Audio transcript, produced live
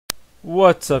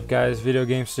What's up, guys? Video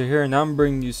Gamester here, and I'm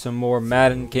bringing you some more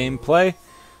Madden gameplay.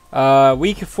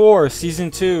 Week 4,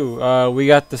 Season 2. We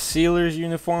got the Steelers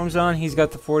uniforms on. He's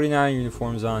got the 49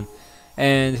 uniforms on.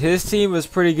 And his team was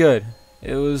pretty good.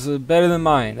 It was better than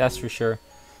mine, that's for sure.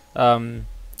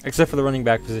 Except for the running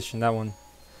back position, that one.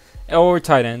 Or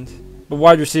tight end. But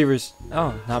wide receivers,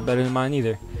 oh, not better than mine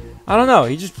either. I don't know,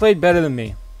 he just played better than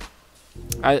me.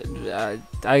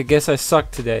 I guess I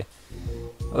sucked today.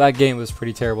 Well, that game was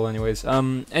pretty terrible anyways.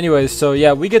 So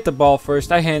yeah, we get the ball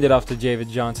first. I hand it off to David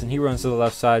Johnson. He runs to the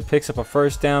left side, picks up a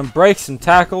first down, breaks some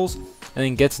tackles, and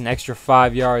then gets an extra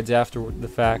 5 yards after the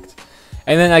fact.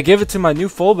 And then I give it to my new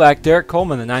fullback, Derek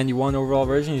Coleman, the 91 overall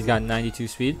version. He's got 92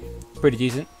 speed. Pretty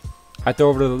decent. I throw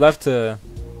over to the left to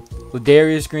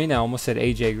Ladarius Green. I almost said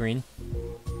AJ Green.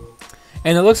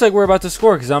 And it looks like we're about to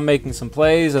score because I'm making some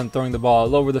plays. I'm throwing the ball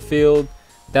all over the field.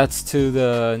 That's to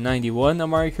the 91,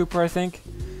 Amari Cooper, I think.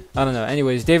 I don't know.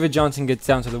 Anyways, David Johnson gets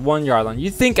down to the 1 yard line.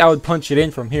 You'd think I would punch it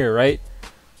in from here, right?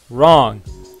 Wrong.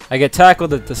 I get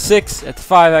tackled at the 6, at the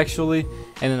 5 actually.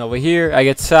 And then over here, I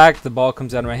get sacked. The ball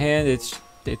comes out of my hand. It's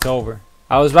over.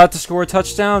 I was about to score a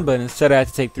touchdown, but instead I had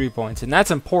to take 3 points. And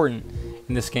that's important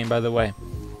in this game, by the way.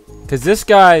 Because this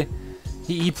guy,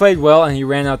 he played well and he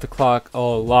ran out the clock a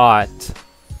lot.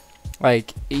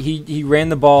 Like, he ran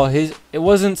the ball. It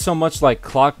wasn't so much like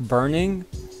clock burning,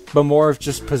 but more of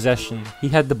just possession. He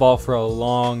had the ball for a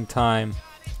long time.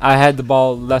 I had the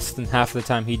ball less than half the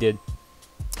time he did.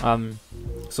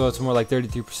 So it's more like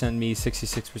 33% me,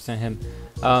 66% him.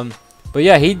 But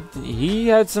yeah, he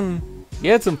had some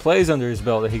plays under his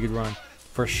belt that he could run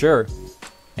for sure.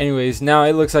 Anyways, now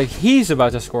it looks like he's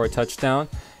about to score a touchdown.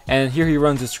 And here he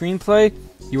runs a screenplay.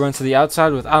 He runs to the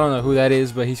outside with, I don't know who that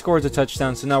is, but he scores a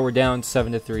touchdown. So now we're down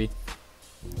 7-3.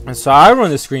 And so I run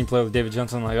the screenplay with David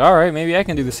Johnson. I'm like, all right, maybe I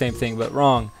can do the same thing, but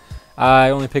wrong. I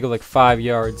only pick up like 5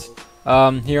 yards.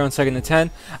 Here on 2nd and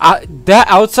 10. That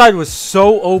outside was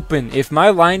so open. If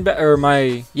my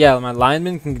my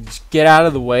lineman can just get out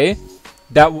of the way,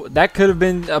 that could have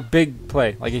been a big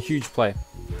play, like a huge play.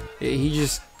 He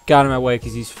just got in my way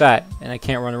because he's fat, and I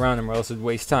can't run around him or else it'd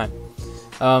waste time.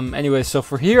 Anyway, so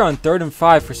for here on 3rd and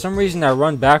 5, for some reason I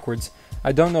run backwards.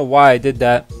 I don't know why I did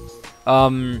that. Oh,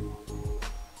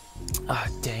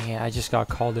 dang it, I just got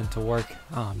called into work.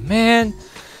 Oh, man.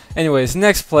 Anyways,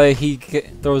 next play, he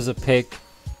throws a pick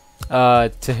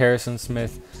to Harrison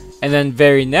Smith. And then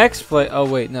very next play, oh,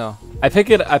 wait, no. I pick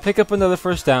up another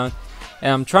first down,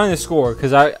 and I'm trying to score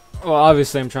because well,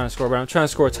 obviously I'm trying to score, but I'm trying to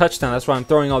score a touchdown. That's why I'm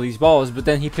throwing all these balls. But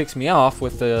then he picks me off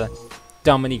with the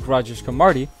Dominique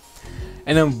Rodgers-Cromartie.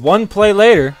 And then one play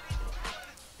later,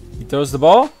 he throws the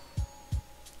ball.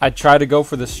 I try to go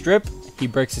for the strip. He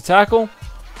breaks a tackle.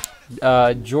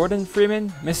 Jordan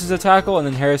Freeman misses a tackle, and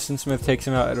then Harrison Smith takes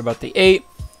him out at about the 8.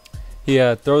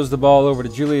 He throws the ball over to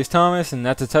Julius Thomas, and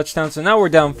that's a touchdown. So now we're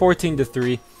down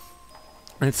 14-3.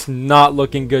 It's not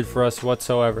looking good for us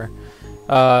whatsoever,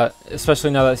 especially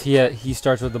now that he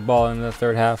starts with the ball in the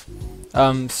third half.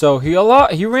 So he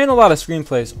ran a lot of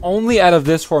screenplays, only out of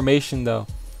this formation though.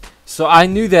 So I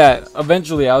knew that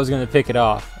eventually I was going to pick it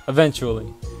off. Eventually.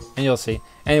 And you'll see.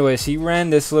 Anyways, he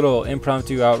ran this little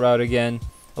impromptu out route again.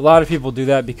 A lot of people do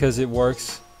that because it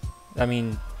works. I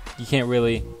mean, you can't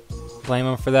really blame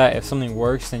them for that. If something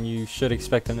works, then you should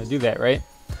expect them to do that, right?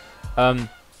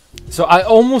 So I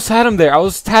almost had him there. I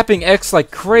was tapping X like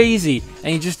crazy,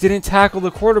 and he just didn't tackle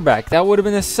the quarterback. That would have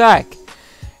been a sack.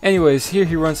 Anyways, here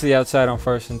he runs to the outside on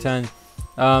 1st and 10.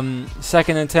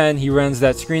 2nd and 10, he runs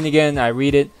that screen again. I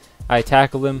read it. I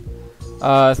tackle him.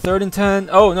 3rd and 10.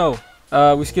 Oh,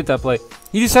 no. We skipped that play.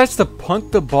 He decides to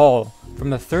punt the ball from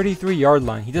the 33-yard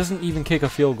line. He doesn't even kick a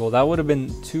field goal. That would have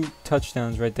been 2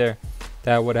 touchdowns right there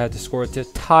that I would have had to score to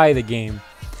tie the game.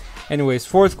 Anyways,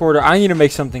 4th quarter, I need to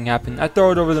make something happen. I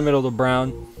throw it over the middle to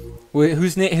Brown,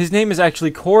 his name is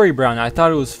actually Corey Brown. I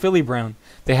thought it was Philly Brown.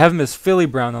 They have him as Philly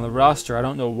Brown on the roster. I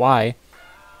don't know why.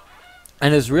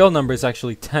 And his real number is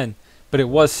actually 10, but it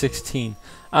was 16.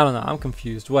 I don't know. I'm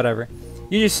confused. Whatever.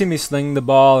 You just see me sling the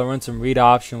ball and run some read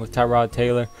option with Tyrod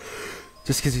Taylor,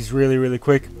 just because he's really, really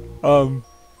quick. I'm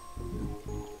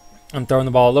throwing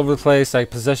the ball all over the place. I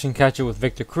possession catch it with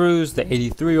Victor Cruz, the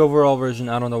 83 overall version.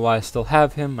 I don't know why I still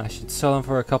have him. I should sell him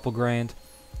for a couple grand.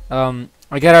 I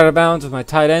get out of bounds with my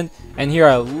tight end, and here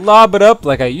I lob it up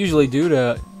like I usually do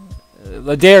to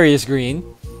Ladarius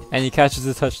Green, and he catches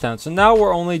the touchdown. So now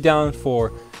we're only down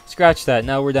 4. Scratch that.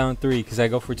 Now we're down 3 because I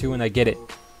go for 2 and I get it.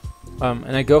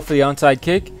 And I go for the onside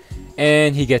kick,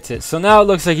 and he gets it. So now it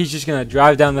looks like he's just going to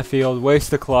drive down the field, waste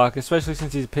the clock, especially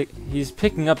since he's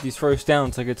picking up these first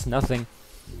downs like it's nothing.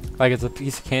 Like it's a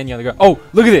piece of candy on the ground. Oh,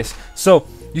 look at this. So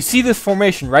you see this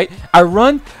formation, right? I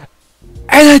run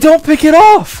and I don't pick it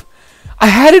off. I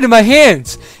had it in my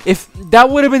hands. If that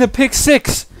would have been a pick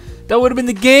six, that would have been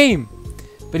the game.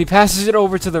 But he passes it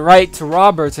over to the right to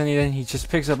Roberts, and then he just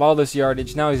picks up all this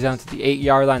yardage. Now he's down to the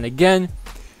 8-yard line again.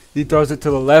 He throws it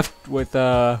to the left with,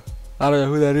 I don't know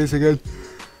who that is again.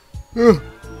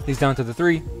 He's down to the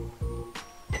 3.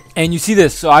 And you see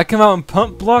this. So I come out and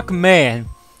punt block man.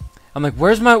 I'm like,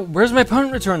 where's my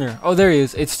punt returner? Oh, there he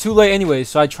is. It's too late anyway,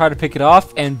 so I try to pick it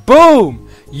off, and boom!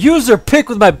 User pick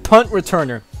with my punt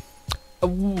returner.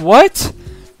 What?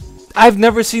 I've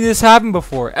never seen this happen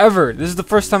before, ever. This is the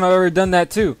first time I've ever done that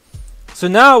too. So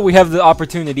now we have the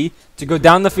opportunity to go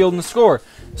down the field and score.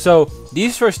 So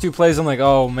these first 2 plays, I'm like,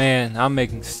 oh man, I'm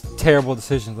making terrible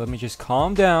decisions. Let me just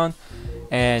calm down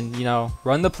and, you know,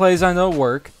 run the plays I know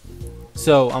work.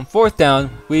 So on 4th down,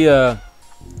 we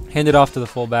hand it off to the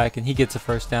fullback, and he gets a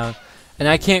first down. And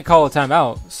I can't call a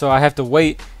timeout, so I have to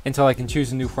wait until I can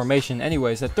choose a new formation.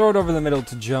 Anyways, I throw it over the middle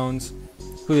to Jones,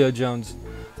 Julio Jones.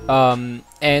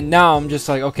 And now I'm just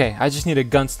like, okay, I just need a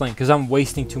gunsling because I'm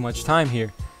wasting too much time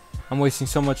here. I'm wasting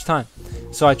so much time.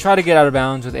 So I try to get out of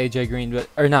bounds with AJ Green,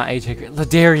 or not AJ Green,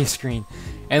 Ladarius Green,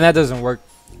 and that doesn't work.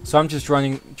 So I'm just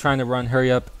trying to run,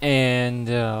 hurry up, and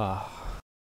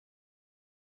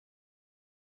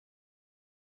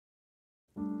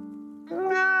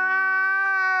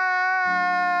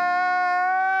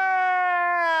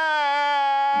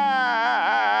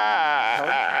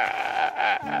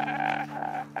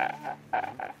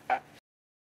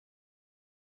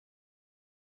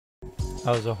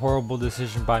that was a horrible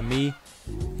decision by me.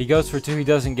 He goes for 2, he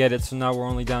doesn't get it, so now we're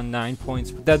only down 9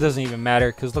 points. But that doesn't even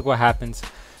matter, because look what happens.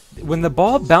 When the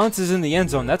ball bounces in the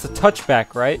end zone, that's a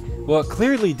touchback, right? Well, it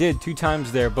clearly did 2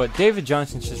 times there, but David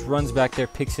Johnson just runs back there,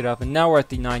 picks it up, and now we're at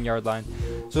the 9-yard line.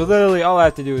 So literally all I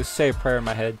have to do is say a prayer in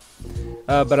my head.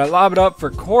 But I lob it up for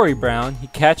Corey Brown. He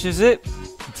catches it,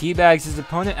 he teabags his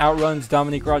opponent, outruns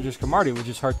Dominique Rodgers-Cromartie, which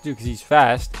is hard to do because he's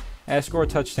fast, and I score a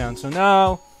touchdown. So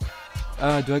now,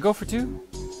 do I go for 2?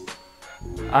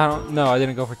 I don't know. I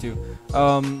didn't go for 2.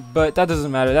 But that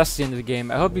doesn't matter. That's the end of the game.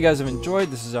 I hope you guys have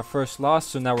enjoyed. This is our first loss,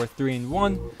 so now we're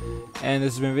 3-1. And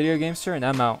this has been Video Gamester, and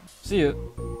I'm out. See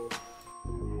you.